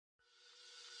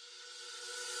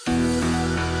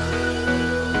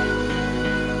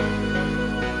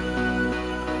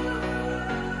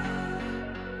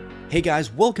Hey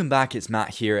guys, welcome back, it's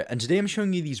Matt here, and today I'm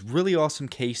showing you these really awesome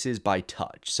cases by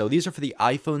Tucch. So these are for the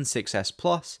iPhone 6s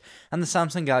Plus and the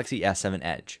Samsung Galaxy S7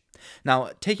 Edge.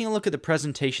 Now, taking a look at the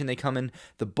presentation they come in,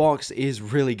 the box is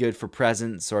really good for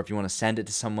presents, or if you want to send it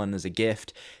to someone as a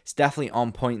gift. It's definitely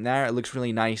on point there, it looks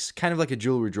really nice, kind of like a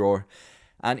jewelry drawer.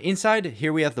 And inside,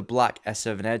 here we have the black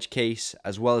S7 Edge case,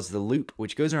 as well as the loop,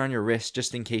 which goes around your wrist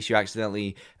just in case you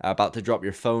accidentally about to drop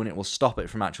your phone. It will stop it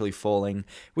from actually falling,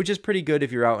 which is pretty good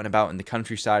if you're out and about in the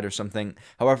countryside or something.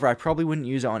 However, I probably wouldn't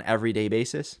use it on an everyday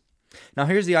basis. Now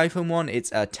here's the iPhone one.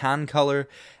 It's a tan color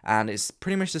and it's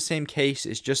pretty much the same case.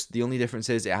 It's just the only difference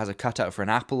is it has a cutout for an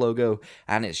Apple logo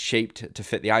and it's shaped to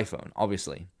fit the iPhone,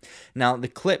 obviously. Now the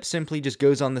clip simply just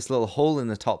goes on this little hole in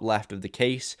the top left of the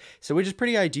case, so which is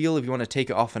pretty ideal if you want to take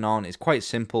it off and on. It's quite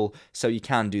simple, so you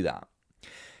can do that.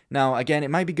 Now, again, it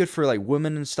might be good for like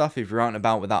women and stuff if you're out and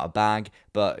about without a bag,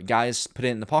 but guys, put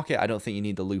it in the pocket. I don't think you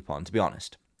need the loop on, to be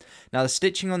honest. Now the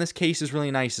stitching on this case is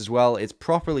really nice as well. It's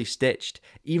properly stitched,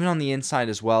 even on the inside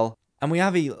as well. And we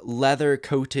have a leather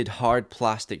coated hard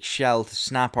plastic shell to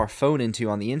snap our phone into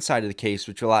on the inside of the case,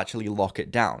 which will actually lock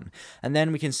it down. And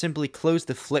then we can simply close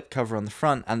the flip cover on the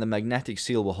front and the magnetic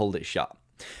seal will hold it shut.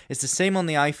 It's the same on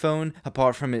the iPhone,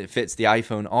 apart from it fits the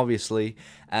iPhone obviously,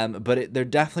 but they're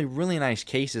definitely really nice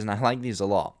cases and I like these a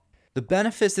lot. The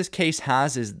benefits this case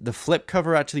has is the flip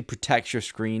cover actually protects your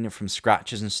screen from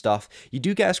scratches and stuff. You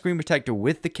do get a screen protector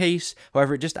with the case,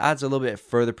 however it just adds a little bit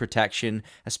further protection,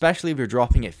 especially if you're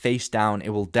dropping it face down.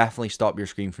 It will definitely stop your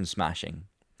screen from smashing.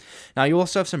 Now you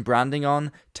also have some branding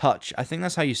on, Tucch, I think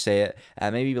that's how you say it,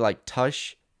 maybe like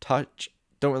Tucch, don't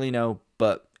really know,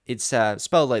 but it's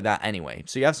spelled like that anyway.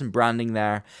 So you have some branding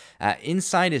there.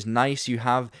 Inside is nice. You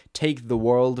have "Take the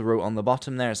World" wrote on the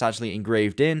bottom there. It's actually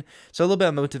engraved in. So a little bit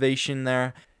of motivation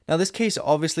there. Now this case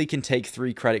obviously can take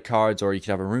 3 credit cards, or you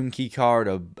could have a room key card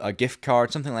or a gift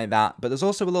card, something like that. But there's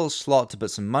also a little slot to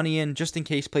put some money in, just in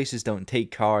case places don't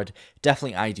take card.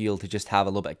 Definitely ideal to just have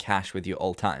a little bit of cash with you at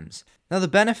all times. Now the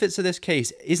benefits of this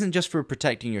case isn't just for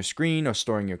protecting your screen or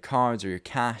storing your cards or your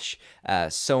cash,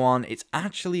 so on. It's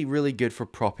actually really good for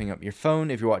propping up your phone.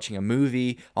 If you're watching a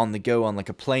movie on the go on like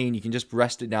a plane, you can just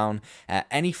rest it down.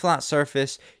 Any flat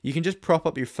surface, you can just prop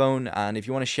up your phone, and if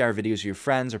you want to share videos with your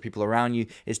friends or people around you,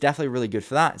 it's definitely really good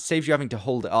for that. It saves you having to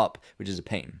hold it up, which is a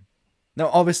pain. Now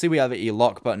obviously we have a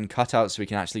lock button cutout so we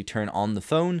can actually turn on the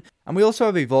phone, and we also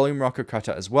have a volume rocker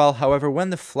cutout as well. However,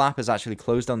 when the flap is actually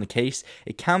closed on the case,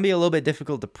 it can be a little bit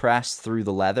difficult to press through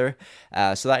the leather,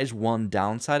 so that is one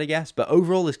downside I guess, but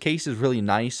overall this case is really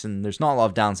nice and there's not a lot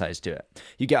of downsides to it.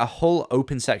 You get a whole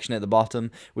open section at the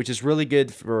bottom, which is really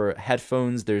good for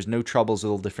headphones. There's no troubles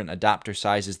with all different adapter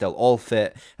sizes, they'll all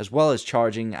fit, as well as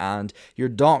charging, and your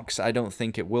docks, I don't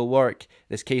think it will work.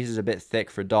 This case is a bit thick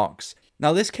for docks.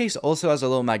 Now this case also has a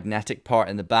little magnetic part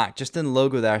in the back, just in the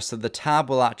logo there, so the tab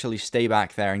will actually stay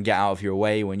back there and get out of your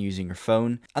way when using your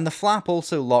phone. And the flap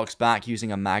also locks back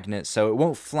using a magnet, so it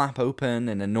won't flap open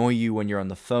and annoy you when you're on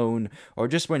the phone, or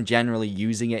just when generally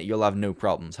using it, you'll have no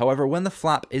problems. However, when the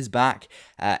flap is back,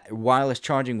 wireless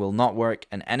charging will not work,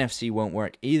 and NFC won't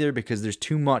work either because there's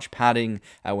too much padding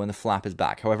when the flap is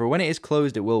back. However, when it is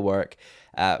closed, it will work,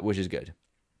 which is good.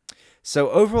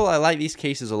 So overall, I like these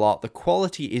cases a lot. The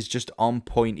quality is just on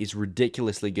point, is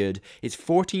ridiculously good. It's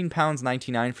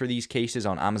 £14.99 for these cases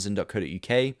on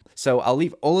Amazon.co.uk. So I'll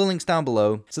leave all the links down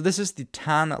below. So this is the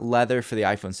tan leather for the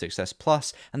iPhone 6s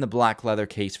Plus and the black leather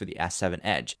case for the S7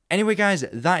 Edge. Anyway guys,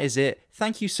 that is it.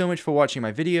 Thank you so much for watching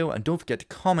my video, and don't forget to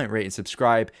comment, rate, and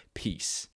subscribe. Peace.